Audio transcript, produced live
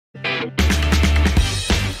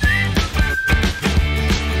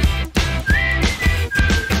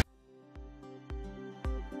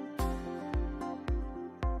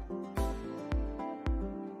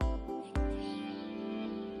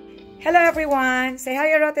Hello everyone. Say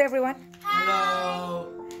hi to everyone.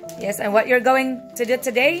 Hello. Yes, and what you're going to do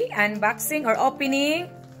today? Unboxing or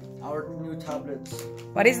opening? Our new tablets.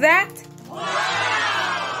 What is that?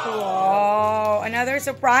 Wow, another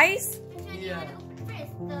surprise? Yeah.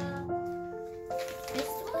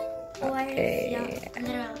 Okay. I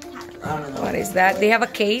don't know. What is that? They have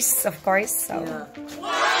a case, of course. So Yeah.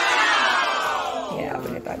 yeah,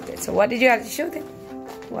 we got it. So what did you have to show them?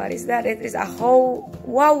 What is that? It is a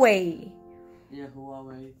HUAWEI. Yeah,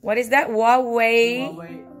 HUAWEI. What is that? HUAWEI.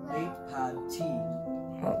 HUAWEI 8Pad T.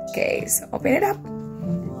 Okay, so open it up.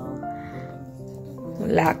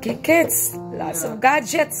 Lucky kids. Lots of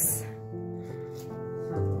gadgets.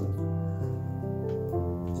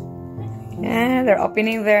 And they're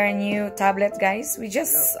opening their new tablet, guys. We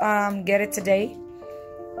just get it today.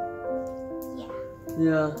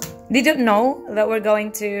 Yeah. Didn't know that we're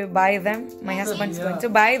going to buy them. My husband's going to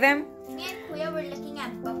buy them. Me and Kuya were looking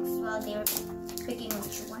at books while they were picking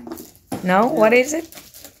which one. No? What is it?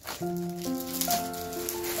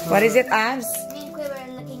 What is it, Abs? Me and Kuya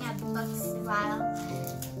were looking at books while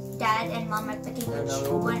Dad and Mom are picking which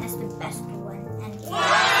one is the best one. And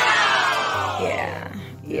Yeah.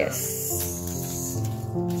 Yes.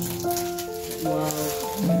 Wow.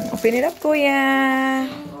 Open it up, Kuya.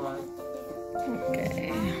 Alright. Okay.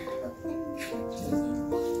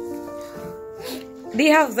 They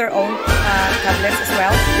have their own tablets as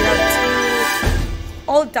well. They have two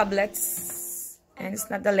old tablets, and it's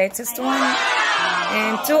not the latest one.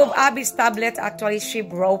 And two of Abby's tablets, actually, she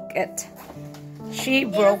broke it. She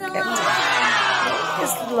broke it.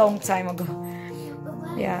 Just a long time ago.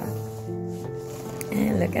 Yeah.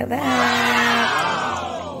 And look at that.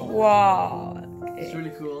 Wow. It's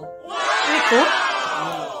really cool. Really cool.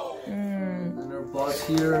 Yeah. And our box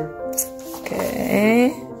here.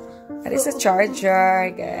 Okay. That is a charger, I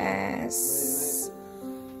guess.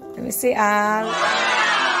 Let me see. Wow.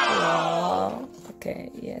 Okay,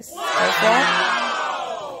 yes. Careful.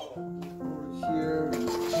 Here.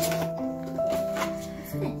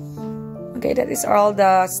 Okay, that is all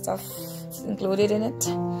the stuff included in it.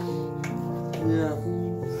 Yeah.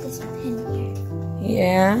 this pin here.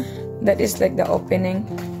 Yeah. That is like the opening.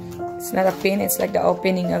 It's not a pin, it's like the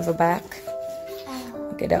opening of the back.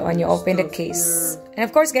 Okay, that one you open the case. And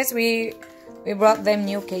of course, guys, we brought them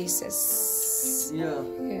new cases. Yeah.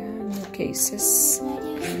 Yeah, new cases. Do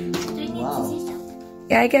we need Wow. scissors?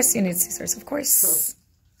 Yeah, I guess you need scissors, of course.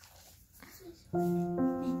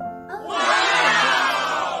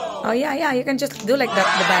 Oh yeah, you can just do like that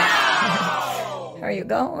the back. There you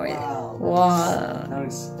go. Wow. Now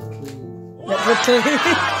it's clean. That's what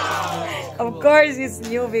of course it's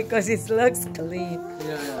new because it looks clean.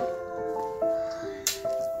 Yeah.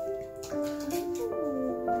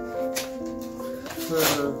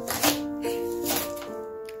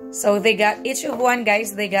 So they got each of one,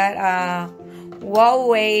 guys. They got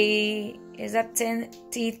HUAWEI. Is that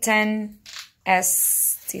T10S?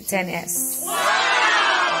 T10S.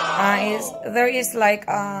 There is like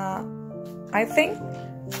I think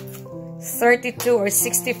 32 or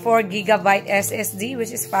 64 gigabyte SSD,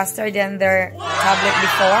 which is faster than their tablet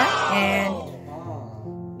before, and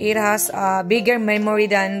it has bigger memory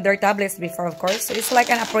than their tablets before, of course. So it's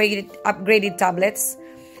like an upgraded tablets.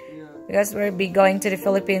 Because we'll be going to the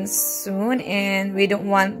Philippines soon, and we don't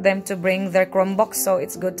want them to bring their Chromebook, so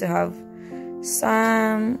it's good to have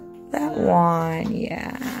some. That one,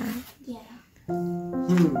 yeah.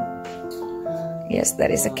 Yes,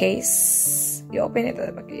 that is the case. You open it at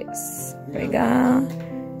the back. Yes, there you go.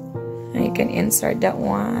 And you can insert that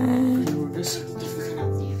one.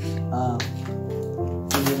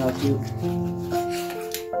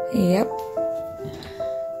 Yep.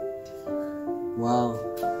 Wow.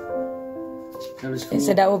 That is cool. And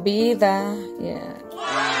so that will be the You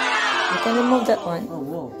can remove that one. Oh,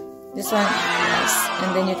 whoa. This one, yes.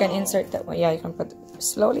 And then you can insert that one. Yeah, you can put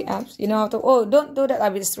slowly up. You know how to. Oh, don't do that,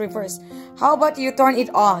 Abby. Just reverse. How about you turn it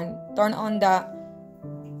on? Turn on the.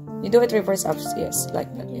 You do it reverse up. Yes, like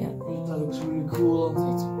that. Yeah. That looks really cool.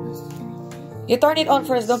 You turn it on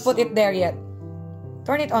first. Don't put it there yet.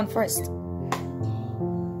 Turn it on first.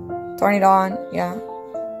 Turn it on. Yeah.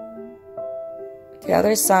 The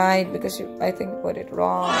other side, because you, I think, put it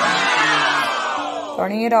wrong.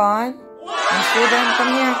 Turning it on. And show them.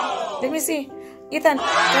 Come here. Let me see. Ethan,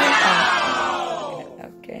 turn it on.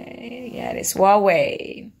 Okay. Yeah, it is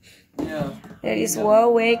HUAWEI. Yeah. It is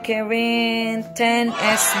HUAWEI Kirin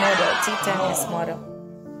 10S model. T10S model.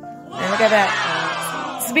 And look at that.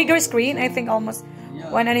 It's a bigger screen. I think almost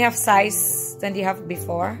 1.5 size than you have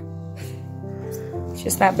before. It's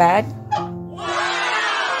just not bad.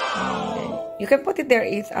 You can put it there,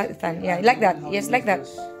 Ethan. Yeah, like that. Yes, like that.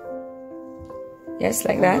 Yes,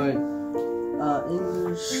 like that.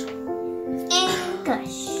 English.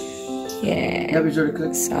 English. Yeah. Yeah, be sure to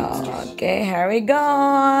click. So, okay, here we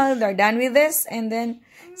go. They're done with this. And then,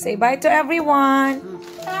 say bye to everyone.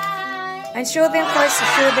 Bye. And show them first.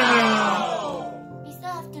 Show them your new one. We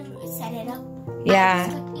still have to set it up. Yeah.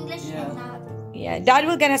 English and not. Yeah, Dad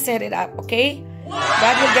will gonna set it up, okay?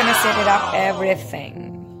 Dad will gonna set it up,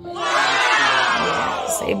 everything. Yeah.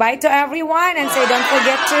 Say bye to everyone and say don't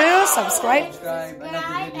forget to subscribe. Subscribe and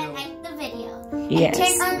like the And video. like the video. Yes.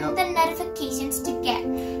 And turn on the notifications to get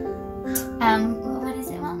what is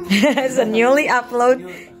it, Mom? So newly upload,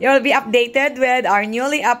 you'll be updated with our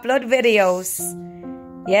newly upload videos.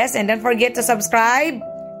 Yes, and don't forget to subscribe.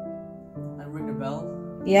 And ring the bell.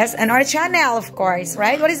 Yes, and our channel, of course,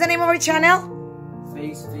 right? What is the name of our channel?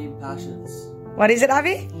 Faye's Fame Passions. What is it,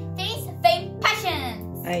 Abby? Face, Fame,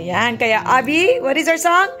 Passions. Ayan, kaya Abby, what is our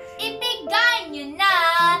song? Ibigay nyo na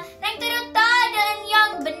ng todo ang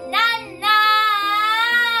iyong bananas.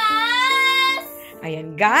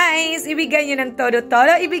 Ayan guys, ibigay nyo ng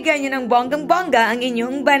todo-todo, ibigay nyo ng bonggang-bongga ang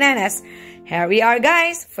inyong bananas. Here we are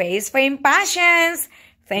guys, Faye's Fame Passions.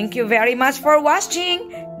 Thank you very much for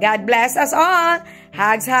watching. God bless us all.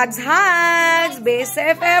 Hugs, hugs, hugs. Be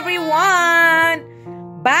safe everyone.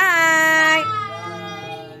 Bye.